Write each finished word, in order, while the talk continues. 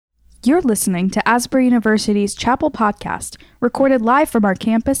You're listening to Asbury University's Chapel Podcast, recorded live from our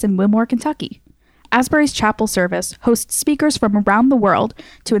campus in Wilmore, Kentucky. Asbury's Chapel service hosts speakers from around the world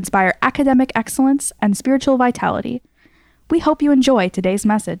to inspire academic excellence and spiritual vitality. We hope you enjoy today's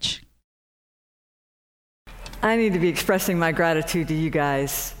message. I need to be expressing my gratitude to you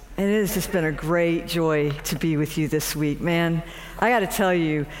guys. And it has just been a great joy to be with you this week. Man, I got to tell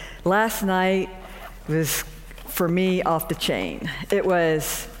you, last night was, for me, off the chain. It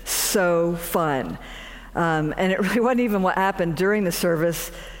was so fun. And it really wasn't even what happened during the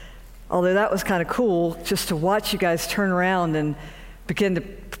service, although that was kind of cool, just to watch you guys turn around and begin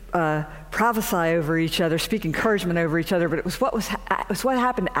to prophesy over each other, speak encouragement over each other, but it was what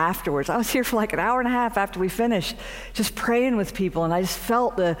happened afterwards. I was here for like an hour and a half after we finished, just praying with people, and I just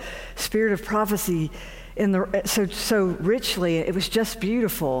felt the spirit of prophecy so richly. It was just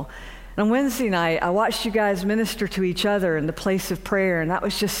beautiful. And on Wednesday night, I watched you guys minister to each other in the place of prayer, and that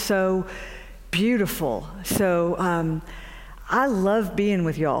was just so beautiful. So I love being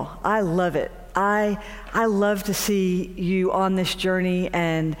with y'all. I love it. I love to see you on this journey,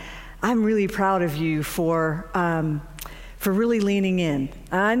 and I'm really proud of you for really leaning in.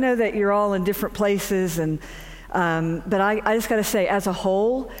 I know that you're all in different places, but I just got to say, as a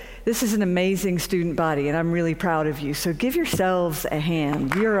whole, this is an amazing student body, and I'm really proud of you. So give yourselves a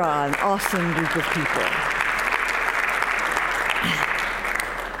hand. You're an awesome group of people.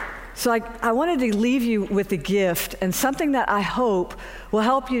 So I wanted to leave you with a gift and something that I hope will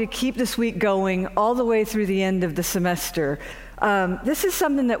help you to keep this week going all the way through the end of the semester. This is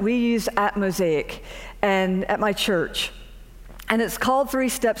something that we use at Mosaic and at my church. And it's called 3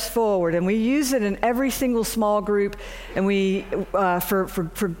 Steps Forward, and we use it in every single small group, and we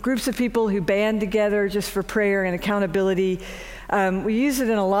for groups of people who band together just for prayer and accountability. We use it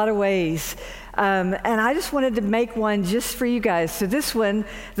in a lot of ways, and I just wanted to make one just for you guys. So this one,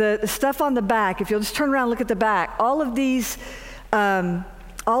 the stuff on the back, if you'll just turn around and look at the back, all of these Bible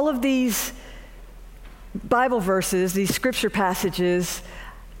verses, these scripture passages,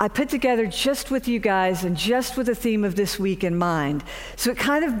 I put together just with you guys and just with the theme of this week in mind. So it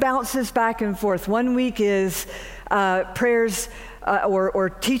kind of bounces back and forth. One week is prayers or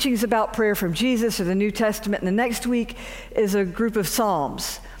teachings about prayer from Jesus or the New Testament, and the next week is a group of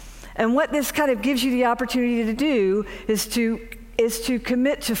Psalms. And what this kind of gives you the opportunity to do is to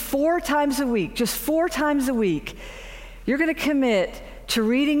commit to 4 times a week, just 4 times a week. You're going to commit to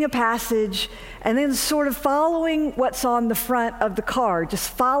reading a passage and then sort of following what's on the front of the card, just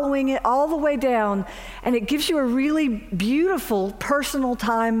following it all the way down, and it gives you a really beautiful personal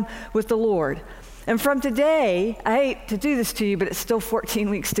time with the Lord. And from today, I hate to do this to you, but it's still 14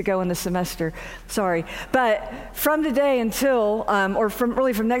 weeks to go in the semester. Sorry. But from today until,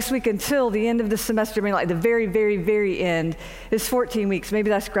 from next week until the end of the semester, I mean like the very, very, very end, is 14 weeks. Maybe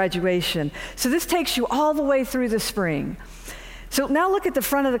that's graduation. So this takes you all the way through the spring. So now look at the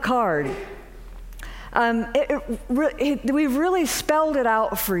front of the card. We've really spelled it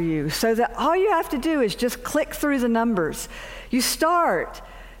out for you so that all you have to do is just click through the numbers. You start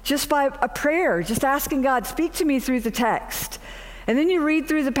just by a prayer, just asking God, speak to me through the text. And then you read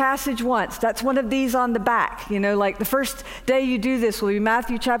through the passage once. That's one of these on the back. You know, like the first day you do this will be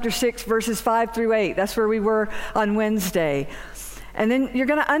Matthew chapter 6, verses 5 through 8. That's where we were on Wednesday. And then you're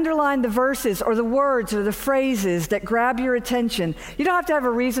going to underline the verses or the words or the phrases that grab your attention. You don't have to have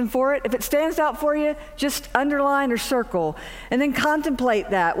a reason for it. If it stands out for you, just underline or circle. And then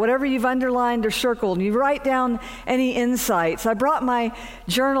contemplate that, whatever you've underlined or circled. And you write down any insights. I brought my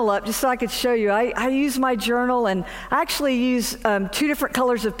journal up just so I could show you. I use my journal, and I actually use 2 different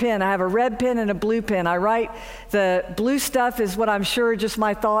colors of pen. I have a red pen and a blue pen. I write the blue stuff is what I'm sure are just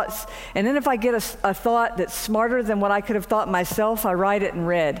my thoughts. And then if I get a thought that's smarter than what I could have thought myself, I write it in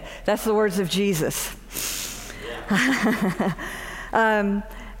red. That's the words of Jesus. And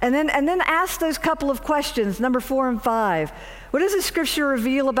then ask those couple of questions, number 4 and 5. What does the scripture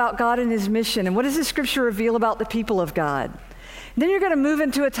reveal about God and his mission? And what does the scripture reveal about the people of God? And then you're going to move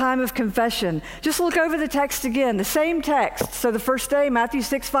into a time of confession. Just look over the text again, the same text. So the first day, Matthew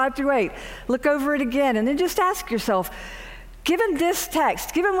 6, 5 through 8. Look over it again, and then just ask yourself, given this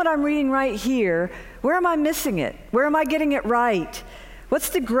text, given what I'm reading right here, where am I missing it? Where am I getting it right? What's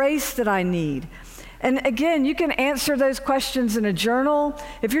the grace that I need? And again, you can answer those questions in a journal.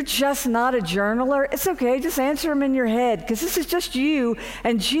 If you're just not a journaler, it's okay. Just answer them in your head, because this is just you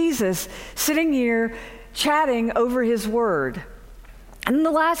and Jesus sitting here chatting over his word. And then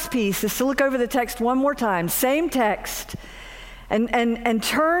the last piece is to look over the text one more time, same text, and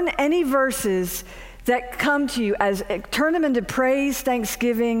turn any verses that come to you turn them into praise,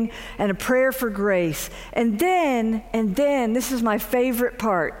 thanksgiving, and a prayer for grace. And then, this is my favorite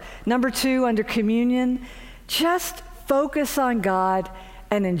part. Number 2, under communion, just focus on God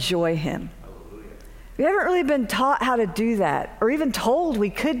and enjoy Him. We haven't really been taught how to do that, or even told we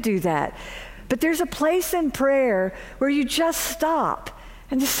could do that. But there's a place in prayer where you just stop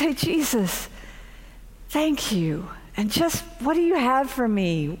and just say, Jesus, thank you. And just, what do you have for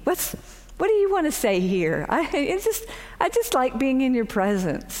me? What do you want to say here? I just like being in your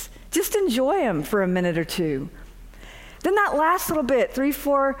presence. Just enjoy Him for a minute or two. Then that last little bit, 3,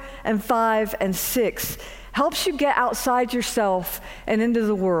 4, and 5, and 6, helps you get outside yourself and into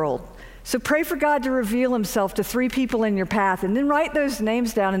the world. So pray for God to reveal Himself to 3 people in your path, and then write those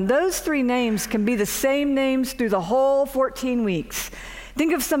names down. And those 3 names can be the same names through the whole 14 weeks.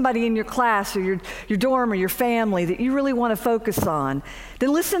 Think of somebody in your class or your dorm or your family that you really want to focus on.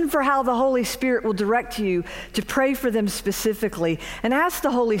 Then listen for how the Holy Spirit will direct you to pray for them specifically. And ask the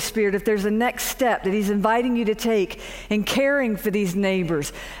Holy Spirit if there's a next step that He's inviting you to take in caring for these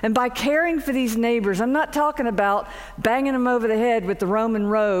neighbors. And by caring for these neighbors, I'm not talking about banging them over the head with the Roman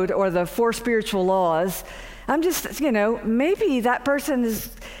road or the 4 spiritual laws. I'm just, maybe that person is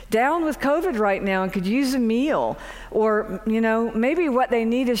down with COVID right now and could use a meal. Or, maybe what they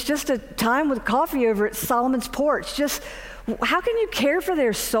need is just a time with coffee over at Solomon's Porch. Just, how can you care for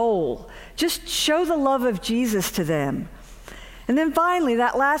their soul? Just show the love of Jesus to them. And then finally,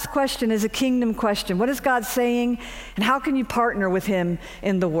 that last question is a kingdom question. What is God saying? And how can you partner with Him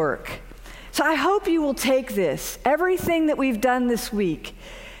in the work? So I hope you will take this, everything that we've done this week,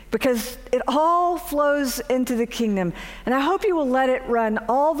 because it all flows into the kingdom. And I hope you will let it run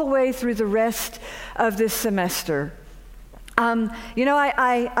all the way through the rest of this semester.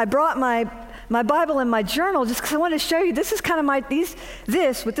 I brought my Bible and my journal just because I want to show you, this is kind of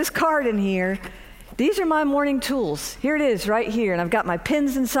this with this card in here. These are my morning tools. Here it is right here. And I've got my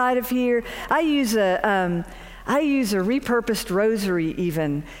pens inside of here. I use a repurposed rosary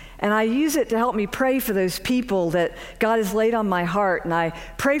even. And I use it to help me pray for those people that God has laid on my heart. And I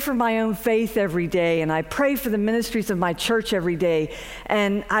pray for my own faith every day. And I pray for the ministries of my church every day.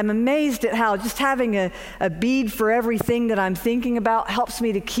 And I'm amazed at how just having a bead for everything that I'm thinking about helps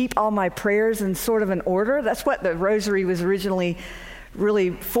me to keep all my prayers in sort of an order. That's what the rosary was originally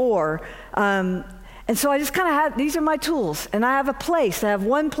really for. And so I just kind of have, these are my tools. And I have a place. I have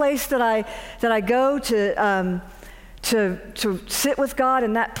one place that I go to sit with God,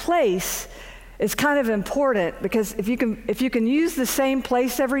 and that place is kind of important because if you can use the same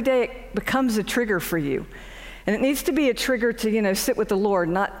place every day, it becomes a trigger for you. And it needs to be a trigger to, sit with the Lord,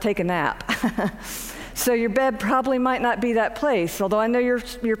 not take a nap. So your bed probably might not be that place, although I know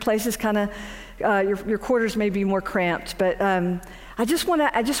your place is kind of, your quarters may be more cramped, but I just want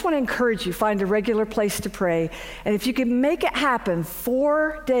to encourage you, find a regular place to pray. And if you can make it happen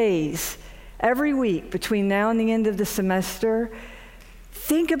 4 days every week between now and the end of the semester,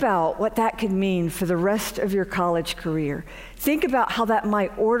 think about what that could mean for the rest of your college career. Think about how that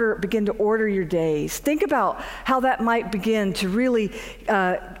might begin to order your days. Think about how that might begin to really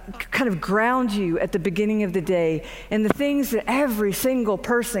kind of ground you at the beginning of the day. And the things that every single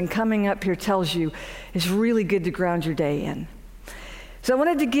person coming up here tells you is really good to ground your day in. So I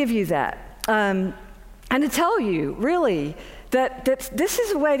wanted to give you that. And to tell you, really, that this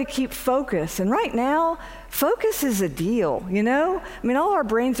is a way to keep focus. And right now, focus is a deal, all our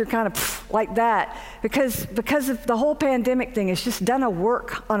brains are kind of like that because of the whole pandemic thing. It's just done a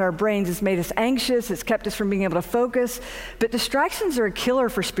work on our brains. It's made us anxious. It's kept us from being able to focus. But distractions are a killer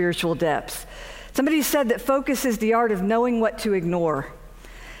for spiritual depth. Somebody said that focus is the art of knowing what to ignore.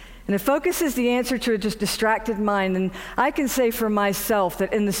 And if focus is the answer to a just distracted mind, then I can say for myself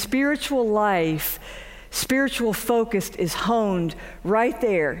that in the spiritual life, spiritual focus is honed right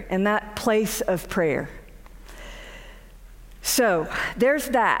there in that place of prayer. So there's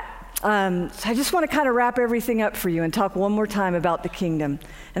that. So I just want to kind of wrap everything up for you and talk one more time about the kingdom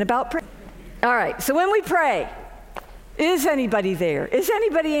and about prayer. All right, so when we pray, is anybody there? Is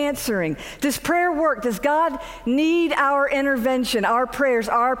anybody answering? Does prayer work? Does God need our intervention, our prayers,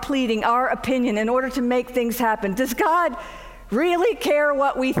 our pleading, our opinion in order to make things happen? Does God really care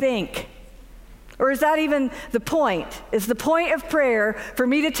what we think? Or is that even the point? Is the point of prayer for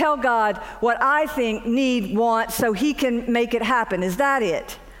me to tell God what I think, need, want, so He can make it happen? Is that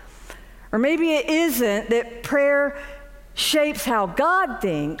it? Or maybe it isn't, that prayer shapes how God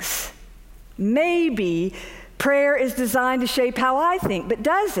thinks. Maybe prayer is designed to shape how I think, but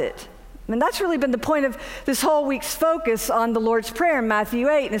does it? And that's really been the point of this whole week's focus on the Lord's Prayer in Matthew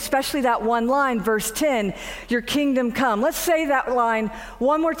 8, and especially that one line, verse 10, your kingdom come. Let's say that line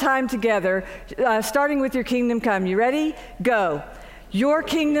one more time together, starting with your kingdom come. You ready? Go. Your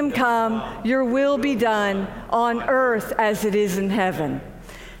kingdom come, your will be done on earth as it is in heaven.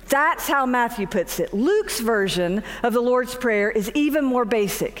 That's how Matthew puts it. Luke's version of the Lord's Prayer is even more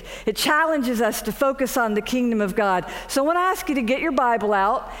basic. It challenges us to focus on the kingdom of God. So I want to ask you to get your Bible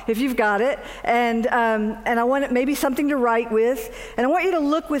out, if you've got it, and I want maybe something to write with. And I want you to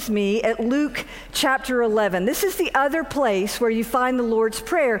look with me at Luke chapter 11. This is the other place where you find the Lord's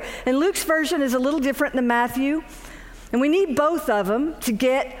Prayer. And Luke's version is a little different than Matthew. And we need both of them to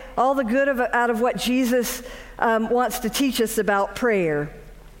get all the good out of what Jesus wants to teach us about prayer.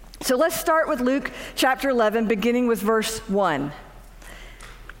 So let's start with Luke chapter 11, beginning with verse 1.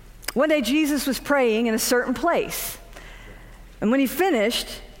 One day Jesus was praying in a certain place. And when he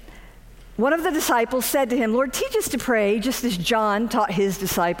finished, one of the disciples said to him, Lord, teach us to pray just as John taught his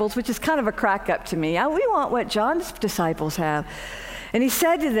disciples, which is kind of a crack up to me. We want what John's disciples have. And he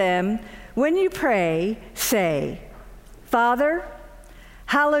said to them, when you pray, say, Father,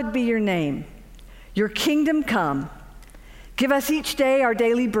 hallowed be your name. Your kingdom come. Give us each day our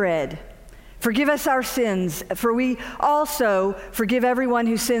daily bread. Forgive us our sins, for we also forgive everyone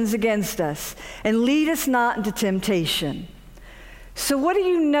who sins against us. And lead us not into temptation. So what do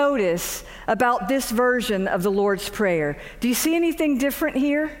you notice about this version of the Lord's Prayer? Do you see anything different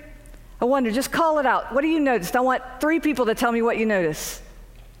here? I wonder, just call it out. What do you notice? I want 3 people to tell me what you notice.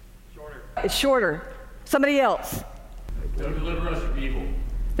 Shorter. It's shorter. Somebody else. Don't deliver us from evil.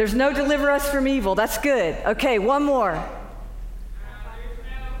 There's no deliver us from evil. That's good. Okay, one more.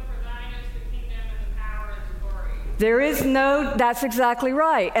 There is no, that's exactly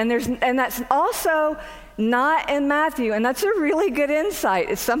right. And that's also not in Matthew. And that's a really good insight.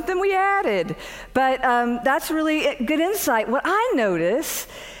 It's something we added. But that's really good insight. What I notice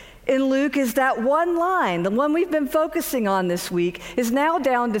in Luke is that one line, the one we've been focusing on this week, is now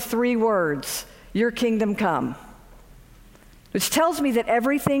down to 3 words. Your kingdom come. Which tells me that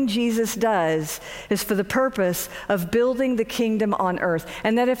everything Jesus does is for the purpose of building the kingdom on earth.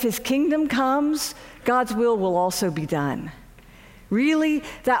 And that if his kingdom comes, God's will also be done. Really,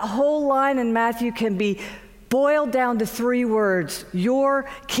 that whole line in Matthew can be boiled down to 3 words. Your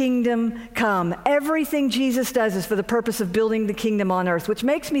kingdom come. Everything Jesus does is for the purpose of building the kingdom on earth, which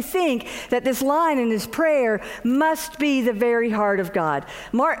makes me think that this line in his prayer must be the very heart of God.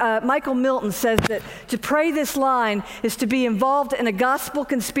 Michael Milton says that to pray this line is to be involved in a gospel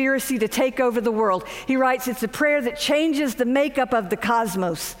conspiracy to take over the world. He writes, it's a prayer that changes the makeup of the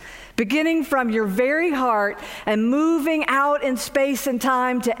cosmos, beginning from your very heart and moving out in space and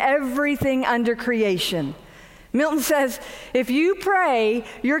time to everything under creation. Milton says, if you pray,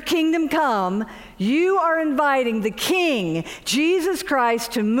 your kingdom come, you are inviting the King, Jesus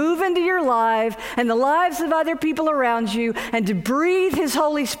Christ, to move into your life and the lives of other people around you and to breathe his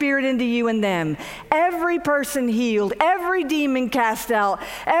Holy Spirit into you and them. Every person healed, every demon cast out,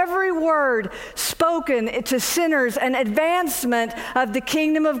 every word spoken to sinners, an advancement of the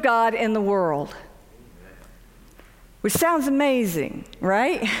kingdom of God in the world. Which sounds amazing,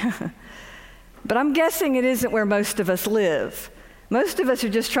 right? But I'm guessing it isn't where most of us live. Most of us are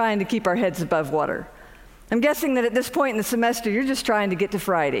just trying to keep our heads above water. I'm guessing that at this point in the semester, you're just trying to get to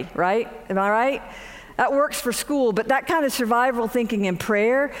Friday, right? Am I right? That works for school, but that kind of survival thinking in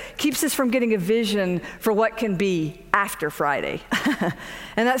prayer keeps us from getting a vision for what can be after Friday.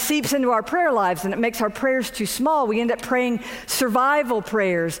 And that seeps into our prayer lives, and it makes our prayers too small. We end up praying survival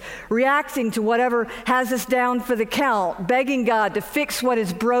prayers, reacting to whatever has us down for the count, begging God to fix what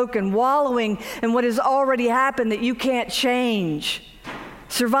is broken, wallowing in what has already happened that you can't change.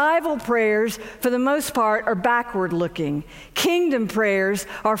 Survival prayers, for the most part, are backward-looking. Kingdom prayers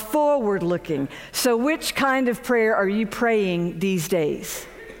are forward-looking. So which kind of prayer are you praying these days?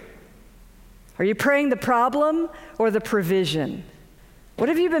 Are you praying the problem or the provision? What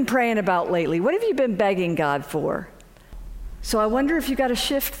have you been praying about lately? What have you been begging God for? So I wonder if you got a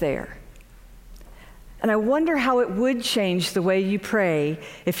shift there. And I wonder how it would change the way you pray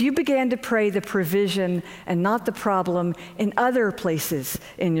if you began to pray the provision and not the problem in other places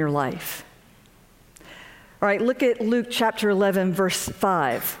in your life. All right, look at Luke chapter 11, verse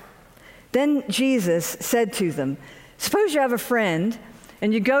 5. Then Jesus said to them, suppose you have a friend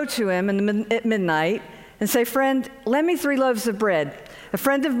and you go to him at midnight and say, friend, lend me 3 loaves of bread. A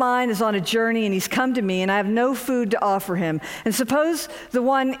friend of mine is on a journey and he's come to me and I have no food to offer him. And suppose the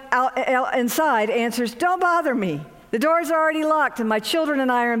one out inside answers, don't bother me. The door's already locked and my children and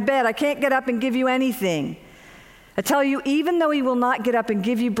I are in bed. I can't get up and give you anything. I tell you, even though he will not get up and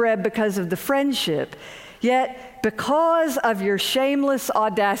give you bread because of the friendship, yet because of your shameless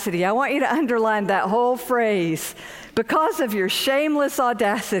audacity, I want you to underline that whole phrase, because of your shameless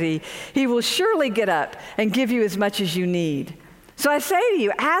audacity, he will surely get up and give you as much as you need. So I say to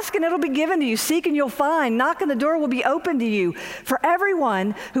you, ask and it'll be given to you, seek and you'll find, knock and the door will be open to you. For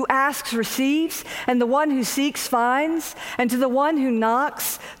everyone who asks receives, and the one who seeks finds, and to the one who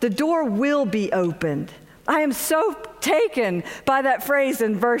knocks, the door will be opened. I am so taken by that phrase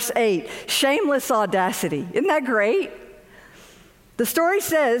in verse 8, shameless audacity. Isn't that great? The story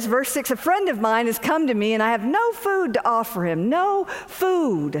says, verse 6, a friend of mine has come to me and I have no food to offer him, no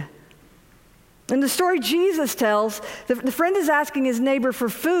food. In the story Jesus tells, the friend is asking his neighbor for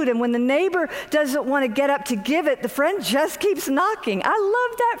food, and when the neighbor doesn't want to get up to give it, the friend just keeps knocking. I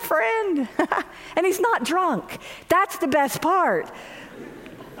love that friend. And he's not drunk. That's the best part.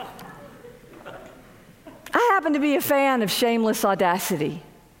 I happen to be a fan of shameless audacity.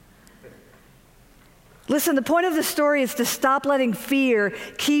 Listen, the point of the story is to stop letting fear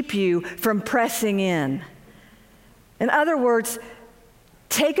keep you from pressing in. In other words,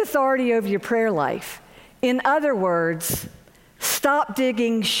 take authority over your prayer life. In other words, stop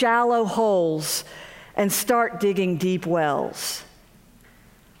digging shallow holes and start digging deep wells.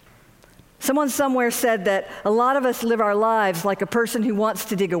 Someone somewhere said that a lot of us live our lives like a person who wants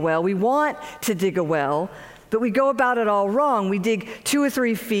to dig a well. We want to dig a well, but we go about it all wrong. We dig 2 or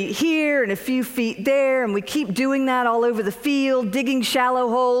 3 feet here and a few feet there, and we keep doing that all over the field, digging shallow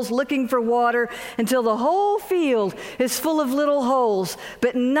holes, looking for water, until the whole field is full of little holes,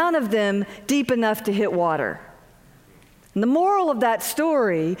 but none of them deep enough to hit water. And the moral of that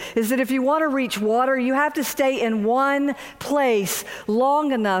story is that if you want to reach water, you have to stay in one place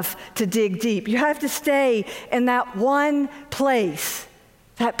long enough to dig deep. You have to stay in that one place,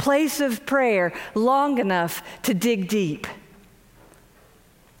 that place of prayer, long enough to dig deep.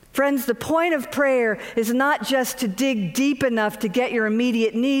 Friends, the point of prayer is not just to dig deep enough to get your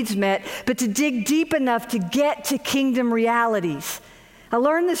immediate needs met, but to dig deep enough to get to kingdom realities. I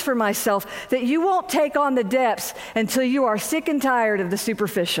learned this for myself, that you won't take on the depths until you are sick and tired of the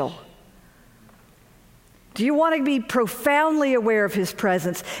superficial. Do you want to be profoundly aware of his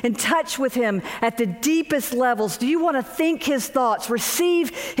presence, in touch with him at the deepest levels? Do you want to think his thoughts, receive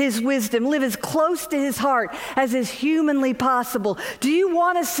his wisdom, live as close to his heart as is humanly possible? Do you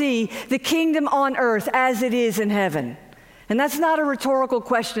want to see the kingdom on earth as it is in heaven? And that's not a rhetorical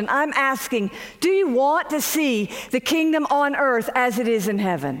question. I'm asking, do you want to see the kingdom on earth as it is in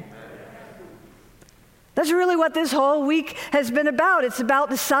heaven? That's really what this whole week has been about. It's about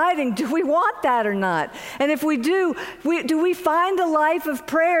deciding, do we want that or not? And if we do we find a life of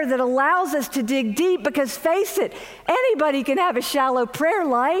prayer that allows us to dig deep? Because face it, anybody can have a shallow prayer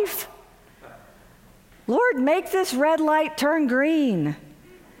life. Lord, make this red light turn green.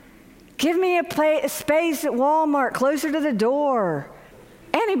 Give me a space at Walmart closer to the door.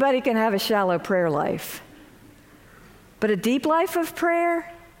 Anybody can have a shallow prayer life. But a deep life of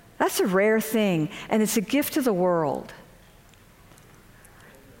prayer, that's a rare thing, and it's a gift to the world.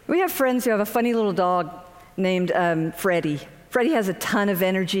 We have friends who have a funny little dog named Freddie. Freddie has a ton of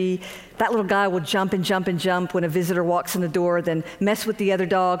energy. That little guy will jump and jump and jump when a visitor walks in the door, then mess with the other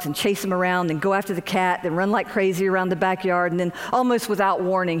dogs and chase them around, then go after the cat, then run like crazy around the backyard, and then almost without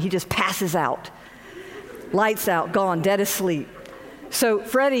warning, he just passes out. Lights out, gone, dead asleep. So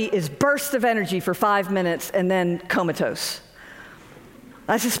Freddie is bursts of energy for 5 minutes and then comatose.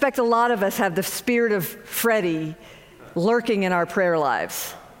 I suspect a lot of us have the spirit of Freddie lurking in our prayer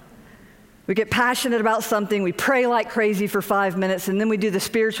lives. We get passionate about something, we pray like crazy for 5 minutes, and then we do the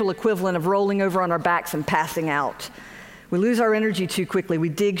spiritual equivalent of rolling over on our backs and passing out. We lose our energy too quickly. We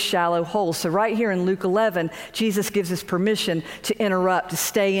dig shallow holes. So right here in Luke 11, Jesus gives us permission to interrupt, to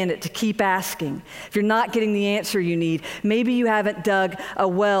stay in it, to keep asking. If you're not getting the answer you need, maybe you haven't dug a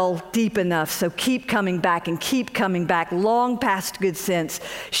well deep enough. So keep coming back and keep coming back, long past good sense,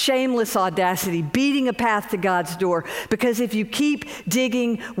 shameless audacity, beating a path to God's door. Because if you keep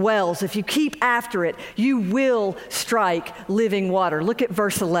digging wells, if you keep after it, you will strike living water. Look at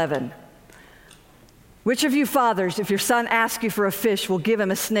verse 11. Which of you fathers, if your son asks you for a fish, will give him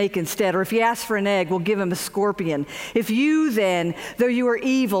a snake instead? Or if he asks for an egg, will give him a scorpion? If you then, though you are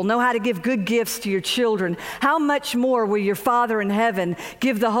evil, know how to give good gifts to your children, how much more will your Father in heaven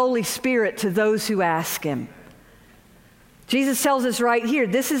give the Holy Spirit to those who ask him? Jesus tells us right here,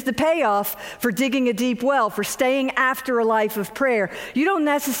 this is the payoff for digging a deep well, for staying after a life of prayer. You don't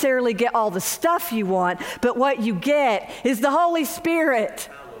necessarily get all the stuff you want, but what you get is the Holy Spirit.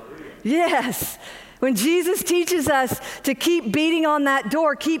 Yes. When Jesus teaches us to keep beating on that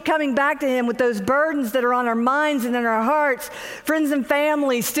door, keep coming back to him with those burdens that are on our minds and in our hearts, friends and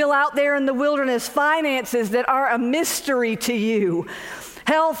family still out there in the wilderness, finances that are a mystery to you,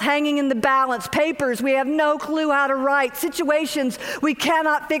 health hanging in the balance, papers we have no clue how to write, situations we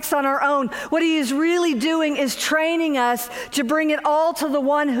cannot fix on our own. What he is really doing is training us to bring it all to the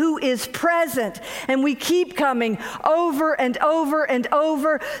one who is present. And we keep coming over and over and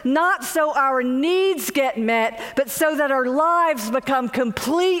over, not so our needs get met, but so that our lives become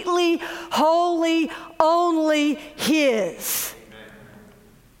completely, wholly, only his.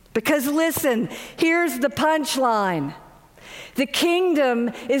 Because listen, here's the punchline. The kingdom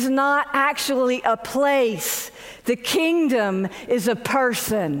is not actually a place. The kingdom is a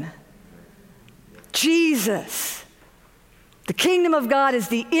person. Jesus. The kingdom of God is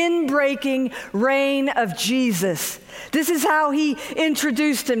the inbreaking reign of Jesus. This is how he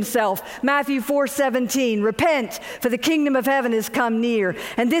introduced himself. Matthew 4:17, repent, for the kingdom of heaven has come near.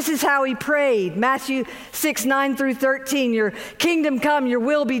 And this is how he prayed. Matthew 6:9-13, your kingdom come, your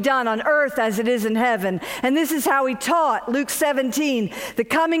will be done on earth as it is in heaven. And this is how he taught. Luke 17, the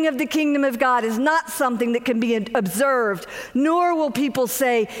coming of the kingdom of God is not something that can be observed, nor will people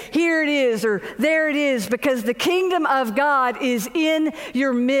say, here it is or there it is, because the kingdom of God is in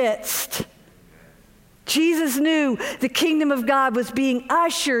your midst. Jesus knew the kingdom of God was being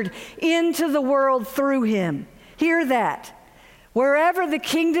ushered into the world through him. Hear that. Wherever the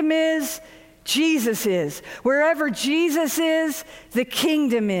kingdom is, Jesus is. Wherever Jesus is, the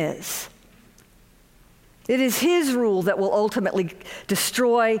kingdom is. It is his rule that will ultimately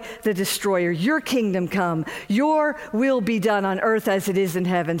destroy the destroyer. Your kingdom come. Your will be done on earth as it is in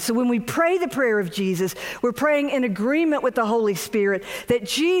heaven. So when we pray the prayer of Jesus, we're praying in agreement with the Holy Spirit that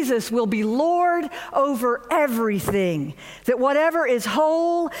Jesus will be Lord over everything. That whatever is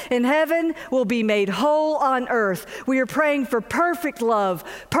whole in heaven will be made whole on earth. We are praying for perfect love,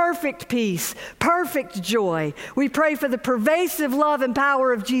 perfect peace, perfect joy. We pray for the pervasive love and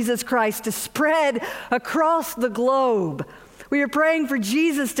power of Jesus Christ to spread across the globe. We are praying for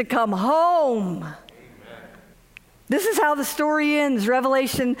Jesus to come home. Amen. This is how the story ends,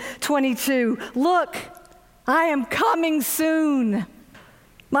 Revelation 22. Look, I am coming soon.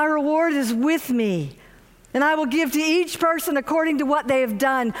 My reward is with me, and I will give to each person according to what they have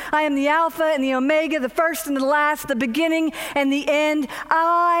done. I am the Alpha and the Omega, the first and the last, the beginning and the end.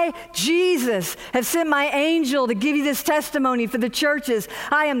 I, Jesus, have sent my angel to give you this testimony for the churches.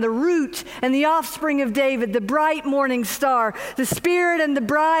 I am the root and the offspring of David, the bright morning star. The Spirit and the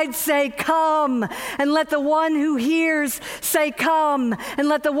bride say, come. And let the one who hears say, come. And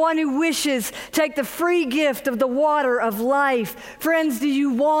let the one who wishes take the free gift of the water of life. Friends, do you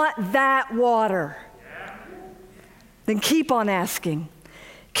want that water? Then keep on asking,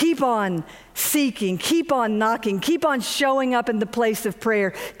 keep on seeking, keep on knocking, keep on showing up in the place of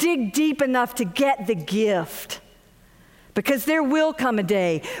prayer. Dig deep enough to get the gift. Because there will come a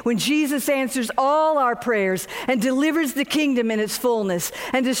day when Jesus answers all our prayers and delivers the kingdom in its fullness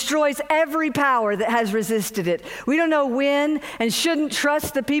and destroys every power that has resisted it. We don't know when and shouldn't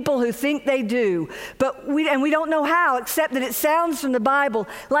trust the people who think they do. But we don't know how, except that it sounds from the Bible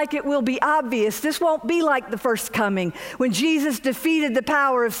like it will be obvious. This won't be like the first coming when Jesus defeated the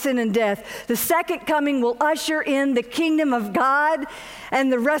power of sin and death. The second coming will usher in the kingdom of God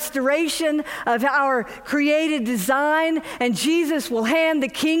and the restoration of our created design. And Jesus will hand the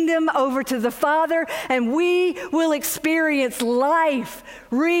kingdom over to the Father, and we will experience life,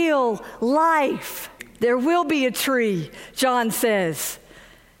 real life. There will be a tree, John says,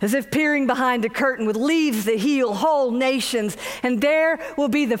 as if peering behind a curtain with leaves that heal whole nations. And there will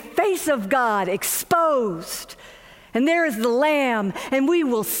be the face of God exposed. And there is the Lamb, and we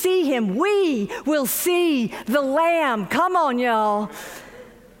will see him. We will see the Lamb. Come on, y'all.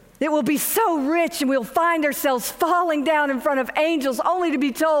 It will be so rich, and we'll find ourselves falling down in front of angels only to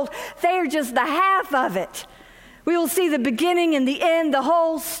be told they are just the half of it. We will see the beginning and the end, the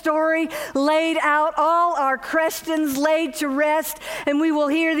whole story laid out, all our questions laid to rest, and we will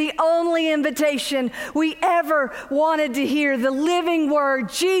hear the only invitation we ever wanted to hear. The living word,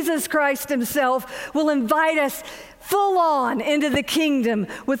 Jesus Christ himself, will invite us full on into the kingdom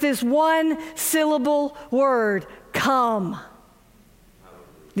with this one syllable word, come.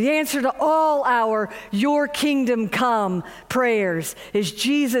 The answer to all our "your kingdom come" prayers is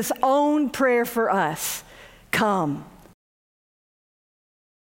Jesus' own prayer for us. Come.